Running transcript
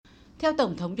Theo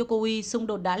Tổng thống Jokowi, xung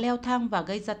đột đã leo thang và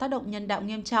gây ra tác động nhân đạo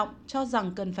nghiêm trọng, cho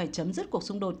rằng cần phải chấm dứt cuộc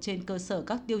xung đột trên cơ sở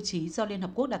các tiêu chí do Liên Hợp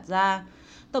Quốc đặt ra.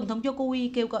 Tổng thống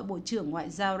Jokowi kêu gọi Bộ trưởng Ngoại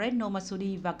giao Retno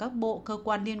Marsudi và các bộ cơ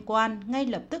quan liên quan ngay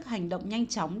lập tức hành động nhanh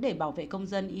chóng để bảo vệ công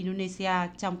dân Indonesia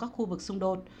trong các khu vực xung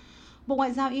đột. Bộ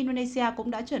Ngoại giao Indonesia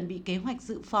cũng đã chuẩn bị kế hoạch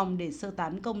dự phòng để sơ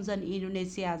tán công dân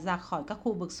Indonesia ra khỏi các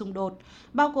khu vực xung đột,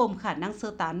 bao gồm khả năng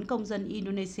sơ tán công dân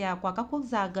Indonesia qua các quốc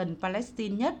gia gần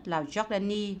Palestine nhất là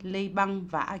Jordani, Liban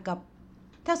và Ai Cập.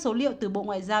 Theo số liệu từ Bộ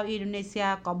Ngoại giao Indonesia,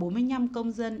 có 45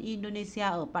 công dân Indonesia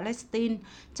ở Palestine,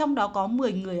 trong đó có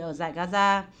 10 người ở dải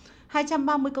Gaza.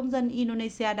 230 công dân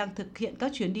Indonesia đang thực hiện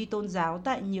các chuyến đi tôn giáo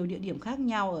tại nhiều địa điểm khác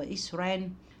nhau ở Israel.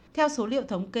 Theo số liệu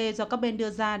thống kê do các bên đưa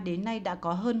ra, đến nay đã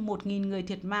có hơn 1.000 người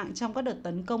thiệt mạng trong các đợt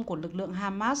tấn công của lực lượng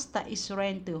Hamas tại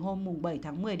Israel từ hôm 7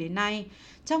 tháng 10 đến nay,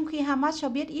 trong khi Hamas cho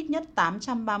biết ít nhất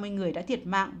 830 người đã thiệt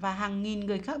mạng và hàng nghìn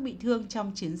người khác bị thương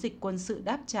trong chiến dịch quân sự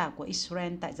đáp trả của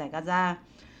Israel tại dải Gaza.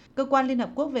 Cơ quan Liên Hợp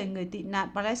Quốc về người tị nạn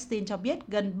Palestine cho biết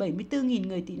gần 74.000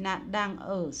 người tị nạn đang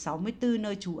ở 64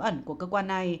 nơi trú ẩn của cơ quan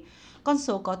này. Con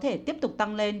số có thể tiếp tục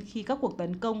tăng lên khi các cuộc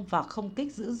tấn công và không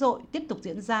kích dữ dội tiếp tục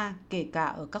diễn ra, kể cả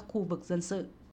ở các khu vực dân sự.